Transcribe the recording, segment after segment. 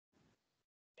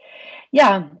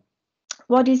Yeah,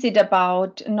 what is it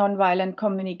about nonviolent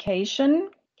communication?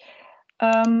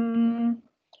 How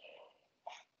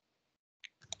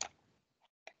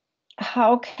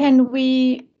can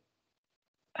we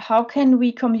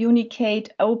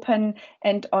communicate open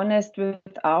and honest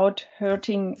without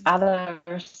hurting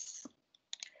others?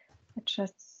 Let's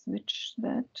just switch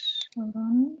that. Hold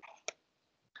on.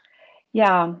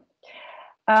 Yeah.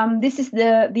 This is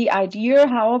the idea.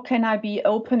 How can I be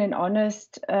open and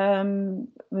honest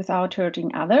without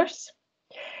hurting others?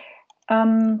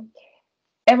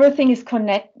 Everything is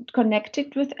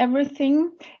connected with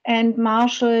everything, and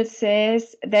Marshall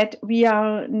says that we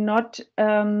are not.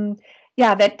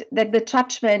 That the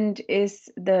judgment is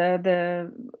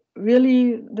the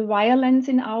really the violence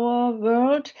in our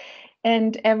world,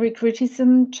 and every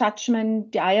criticism,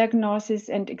 judgment, diagnosis,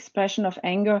 and expression of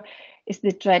anger is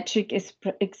the tragic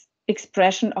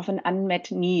expression of an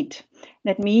unmet need.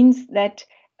 That means that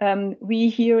we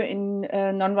here in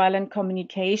nonviolent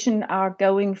communication are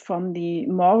going from the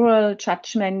moral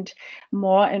judgment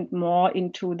more and more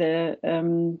into the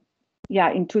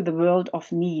into the world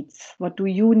of needs. What do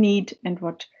you need and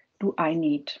what do I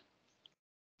need?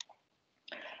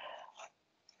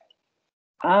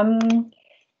 Then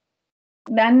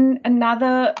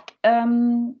another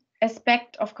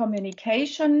aspect of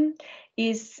communication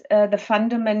is the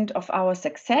fundament of our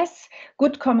success.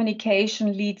 Good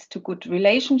communication leads to good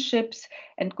relationships,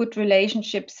 and good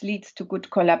relationships leads to good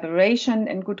collaboration,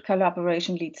 and good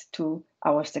collaboration leads to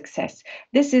our success.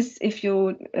 This is, if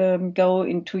you go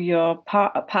into your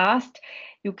past,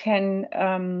 you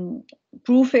can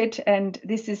prove it, and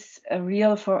this is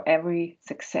real for every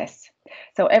success.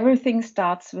 So everything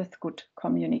starts with good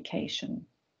communication.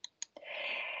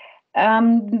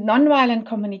 Nonviolent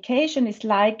communication is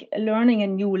like learning a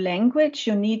new language.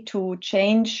 You need to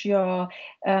change your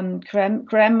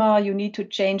grammar, you need to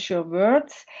change your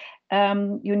words,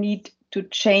 you need to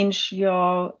change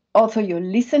your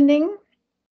listening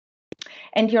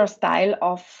and your style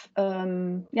of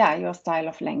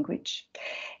language.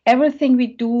 Everything we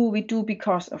do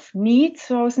because of needs,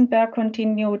 Rosenberg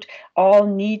continued. All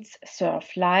needs serve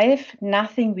life.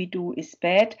 Nothing we do is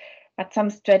bad, but some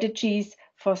strategies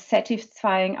for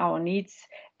satisfying our needs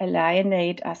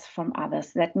alienate us from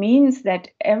others. That means that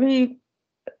everybody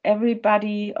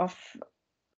of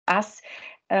us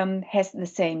has the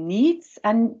same needs,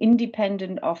 and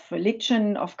independent of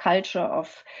religion, of culture,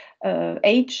 of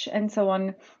age, and so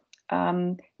on.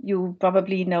 You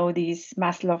probably know these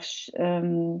Maslow's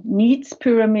needs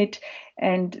pyramid,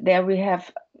 and there we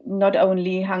have not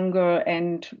only hunger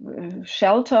and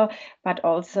shelter, but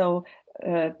also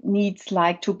needs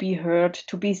like to be heard,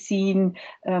 to be seen,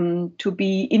 to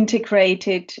be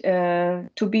integrated,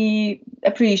 to be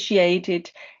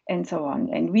appreciated, and so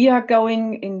on. And we are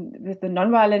going in with the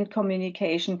nonviolent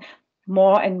communication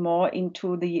more and more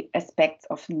into the aspects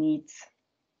of needs.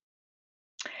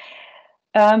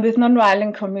 With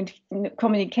nonviolent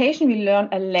communication, we learn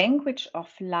a language of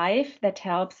life that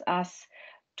helps us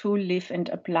to live and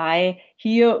apply.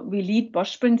 Here we lead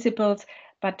Bosch principles,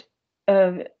 but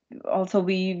also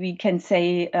we can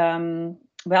say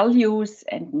values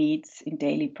and needs in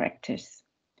daily practice,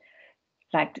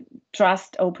 like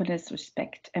trust, openness,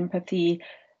 respect, empathy,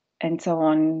 and so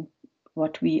on,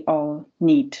 what we all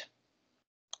need.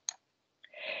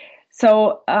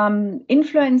 So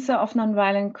influencer of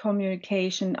nonviolent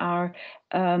communication are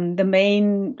the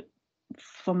main,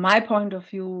 from my point of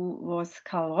view, was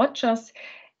Carl Rogers,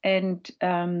 and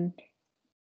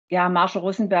Marshall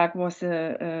Rosenberg was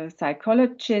a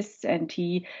psychologist, and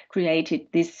he created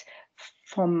this,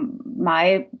 from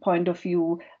my point of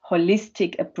view,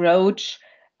 holistic approach,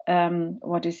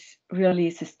 what is really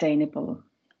sustainable.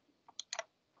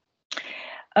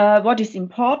 What is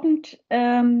important,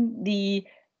 the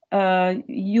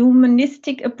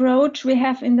humanistic approach we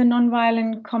have in the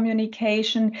nonviolent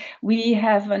communication. We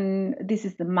have this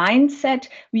is the mindset.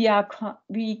 We are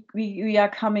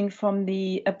coming from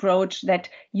the approach that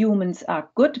humans are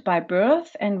good by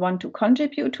birth and want to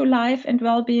contribute to life and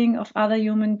well-being of other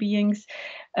human beings,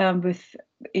 with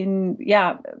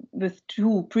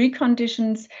two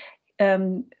preconditions.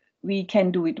 We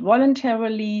can do it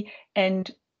voluntarily,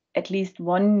 and at least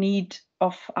one need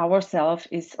of ourselves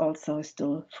is also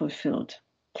still fulfilled.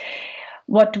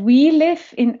 What we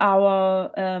live in our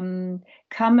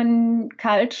common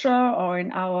culture, or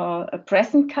in our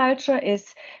present culture,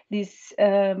 is this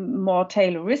more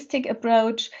Tayloristic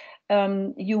approach.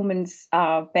 Humans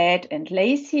are bad and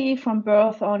lazy from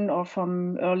birth on, or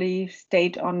from early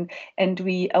state on, and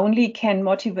we only can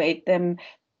motivate them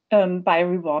by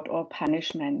reward or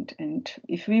punishment. And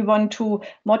if we want to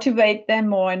motivate them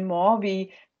more and more,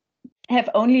 we have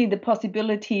only the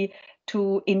possibility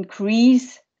to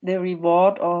increase the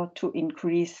reward or to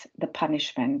increase the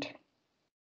punishment.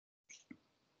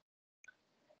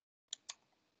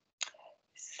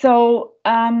 So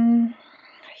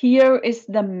here is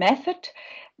the method.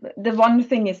 The one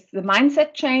thing is the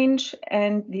mindset change,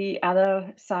 and the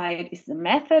other side is the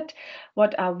method.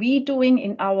 What are we doing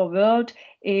in our world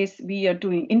is we are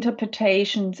doing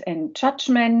interpretations and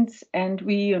judgments, and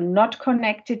we are not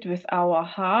connected with our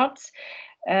hearts.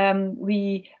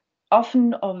 We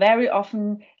often, or very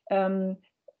often,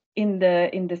 in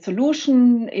the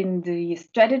solution, in the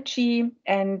strategy,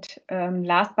 and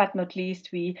last but not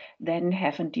least, we then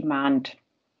have a demand.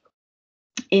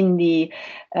 In the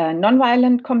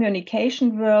nonviolent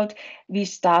communication world, we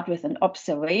start with an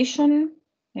observation.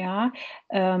 Yeah,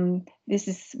 this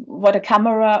is what a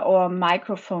camera or a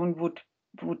microphone would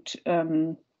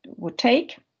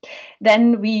take.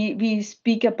 Then we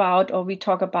speak about, or we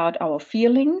talk about our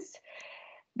feelings.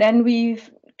 Then we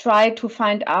try to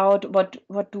find out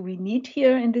what do we need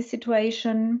here in this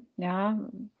situation. Yeah,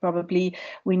 probably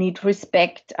we need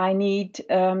respect. I need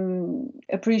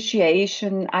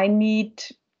appreciation. I need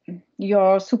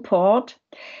your support.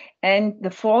 And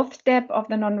the fourth step of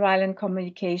the nonviolent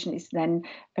communication is then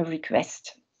a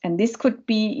request. And this could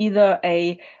be either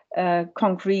a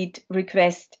concrete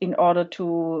request in order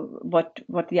to what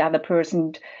the other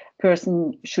person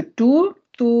should do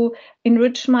to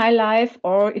enrich my life,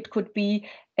 or it could be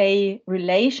a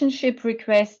relationship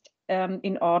request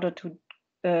in order to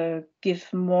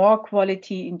give more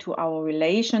quality into our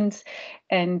relations.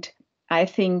 And I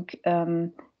think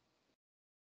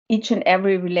each and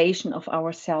every relation of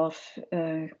ourselves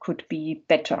could be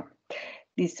better.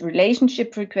 These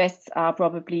relationship requests are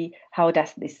probably, how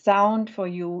does this sound for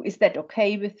you? Is that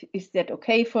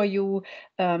okay for you?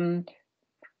 Can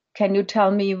you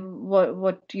tell me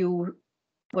what you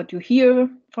hear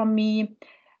from me?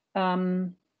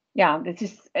 Yeah,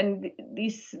 this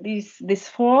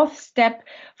fourth step,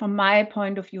 from my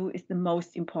point of view, is the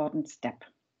most important step.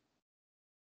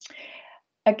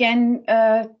 Again,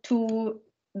 to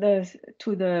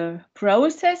the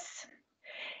process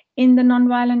in the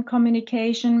nonviolent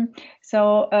communication.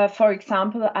 So, for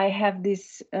example, I have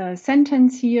this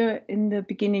sentence here in the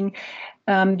beginning.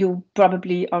 You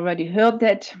probably already heard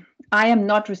that. I am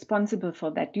not responsible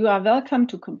for that. You are welcome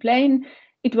to complain.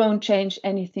 It won't change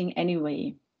anything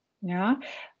anyway. Yeah.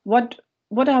 What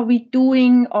are we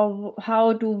doing, or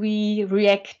how do we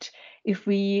react if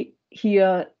we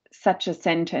hear such a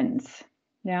sentence?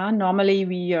 Yeah. Normally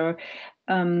we are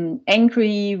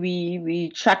angry,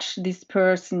 we judge this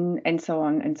person, and so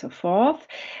on and so forth.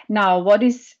 Now, what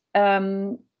is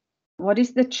the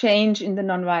change in the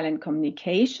nonviolent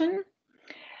communication?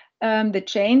 The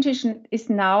change is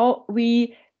now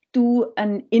we do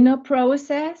an inner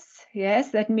process.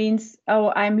 Yes, that means,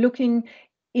 oh, I'm looking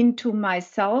into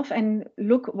myself and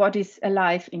look what is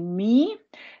alive in me.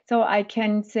 So I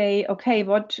can say, okay,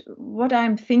 what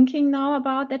I'm thinking now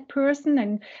about that person,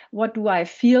 and what do I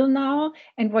feel now,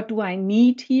 and what do I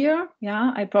need here?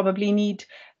 Yeah, I probably need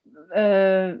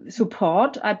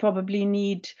support. I probably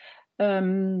need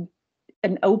an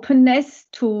openness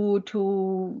to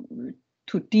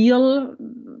deal,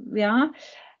 yeah,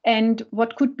 and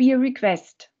what could be a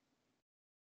request.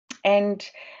 And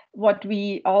what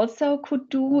we also could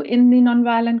do in the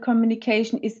nonviolent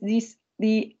communication is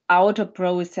the outer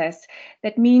process.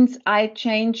 That means I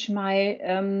change my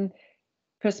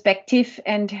perspective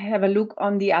and have a look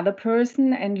on the other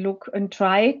person, and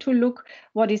try to look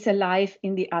what is alive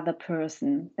in the other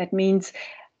person. That means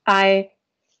I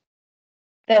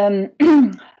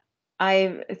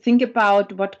I think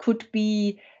about what could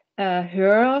be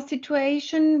her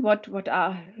situation, what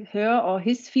are her or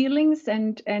his feelings,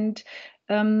 and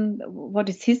what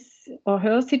is his or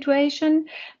her situation,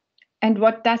 and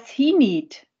what does he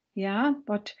need? Yeah,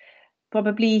 but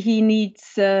probably he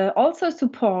needs also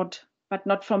support, but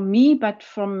not from me, but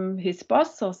from his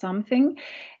boss or something.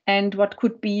 And what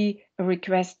could be a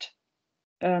request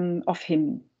of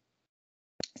him?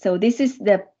 So this is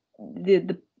the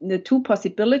two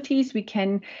possibilities. We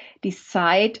can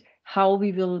decide how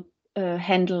we will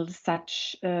handle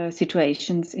such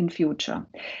situations in future.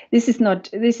 This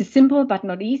is simple but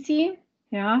not easy.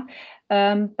 Yeah,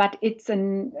 but it's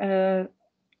a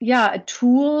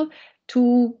tool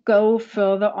to go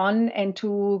further on and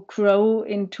to grow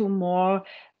into more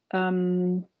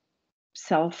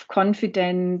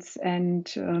self-confidence and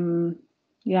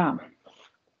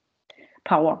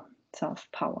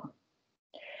self-power.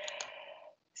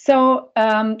 So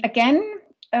again,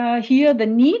 here the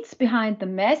needs behind the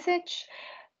message.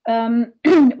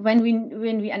 when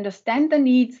we understand the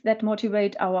needs that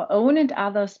motivate our own and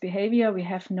others' behavior, we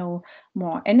have no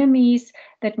more enemies.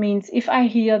 That means if I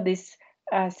hear this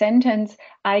sentence,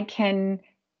 I can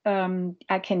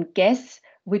guess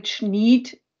which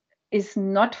need is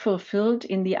not fulfilled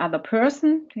in the other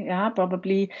person. Yeah,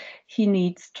 probably he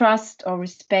needs trust or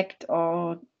respect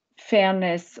or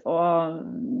fairness or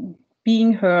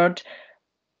being heard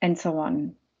and so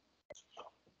on.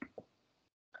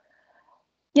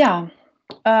 Yeah,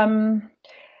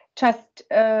 just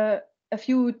a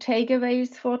few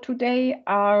takeaways for today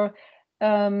are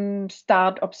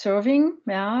start observing,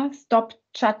 yeah, stop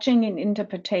judging in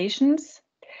interpretations,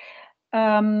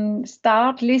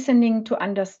 start listening to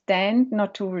understand,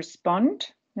 not to respond.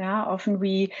 Yeah, often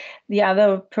the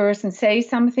other person says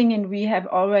something and we have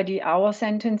already our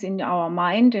sentence in our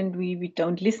mind and we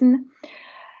don't listen.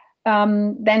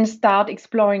 Then start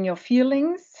exploring your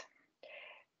feelings.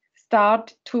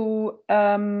 Start to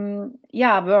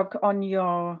work on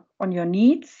your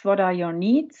needs. What are your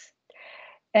needs?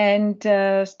 And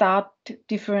start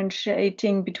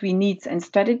differentiating between needs and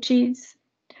strategies.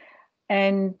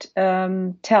 And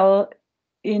tell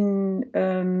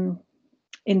in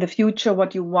the future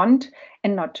what you want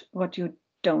and not what you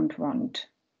don't want.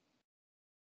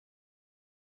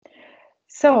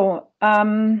 So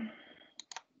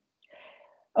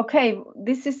okay,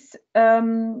 this is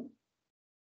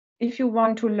if you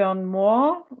want to learn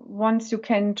more, once you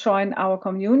can join our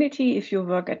community if you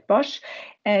work at Bosch.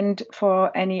 And for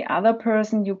any other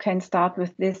person, you can start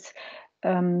with this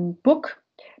book,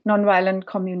 Nonviolent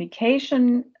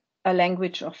Communication, A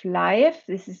Language of Life.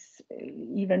 This is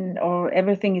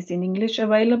everything is in English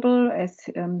available, as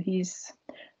he's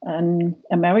an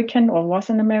American or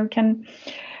was an American.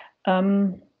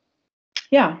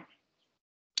 Yeah.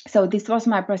 So this was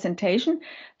my presentation.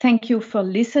 Thank you for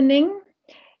listening.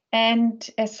 And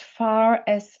as far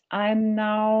as I'm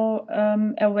now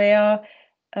aware,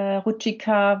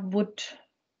 Ruchika would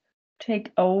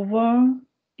take over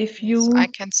if you... Yes, I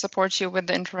can support you with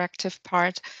the interactive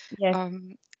part. Yes.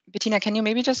 Bettina, can you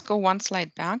maybe just go one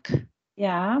slide back?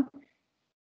 Yeah.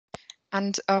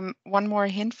 And one more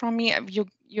hint from me,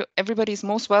 everybody's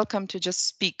most welcome to just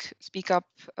speak up.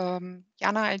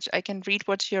 Jana, I can read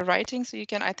what you're writing, so you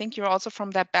can, I think you're also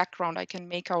from that background, I can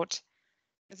make out.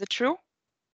 Is it true?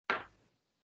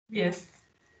 Yes.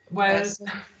 Well, yes.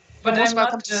 but most I'm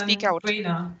welcome not to speak out.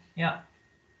 Trainer. Yeah.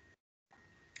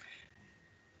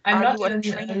 I'm Are not you a a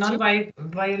trainer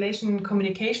non-violation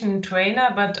communication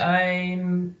trainer, but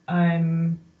I'm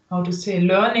how to say,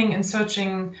 learning and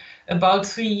searching about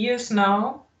 3 years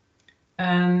now.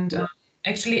 And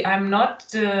actually, I'm not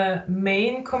the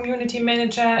main community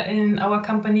manager in our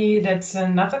company. That's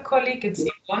another colleague. It's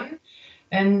Yvonne.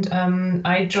 And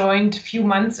I joined a few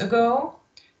months ago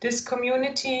this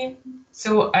community.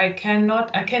 So I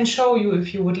can show you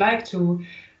if you would like to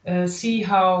see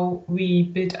how we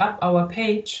build up our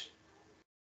page.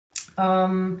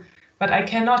 But I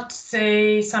cannot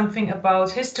say something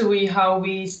about history, how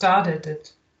we started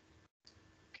it.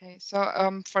 Okay,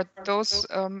 so for those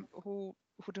who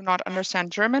do not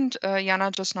understand German,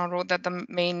 Jana just now wrote that the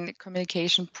main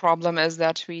communication problem is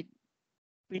that we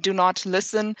do not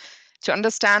listen to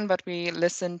understand, but we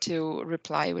listen to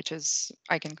reply, which is,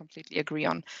 I can completely agree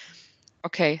on.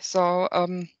 Okay, so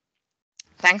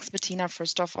thanks, Bettina,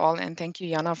 first of all, and thank you,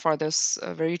 Jana, for this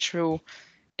very true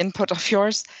input of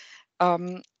yours.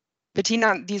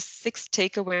 Bettina, these 6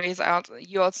 takeaways out,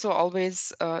 you also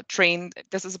always train,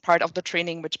 this is a part of the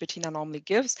training which Bettina normally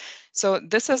gives. So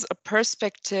this is a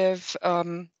perspective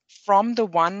from the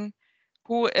one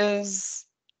who is,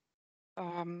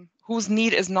 whose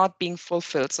need is not being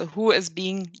fulfilled. So who is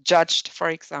being judged, for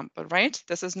example, right?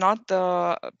 This is not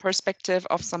the perspective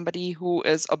of somebody who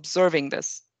is observing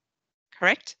this,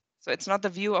 correct? So it's not the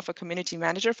view of a community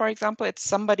manager, for example, it's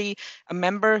somebody, a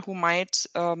member who might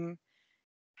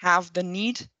have the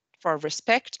need for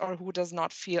respect or who does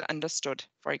not feel understood,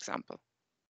 for example,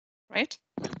 right?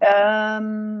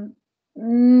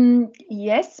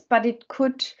 Yes, but it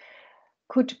could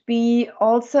be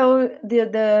also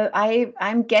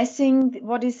I'm guessing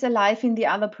what is alive in the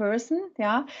other person.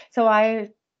 Yeah, so I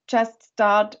just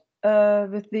start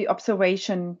with the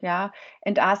observation, yeah,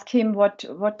 and ask him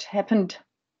what happened.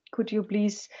 Could you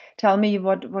please tell me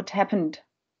what happened?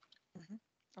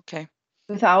 Okay.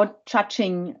 Without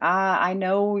judging. I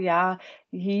know, yeah,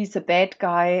 he's a bad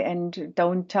guy and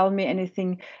don't tell me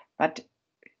anything, but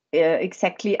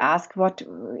exactly ask what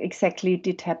exactly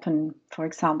did happen, for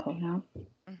example. Yeah.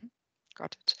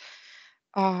 Got it.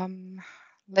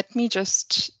 Let me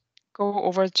just go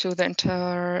over to the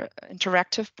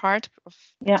interactive part of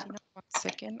Yeah. Tina. 1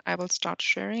 second, I will start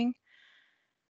sharing.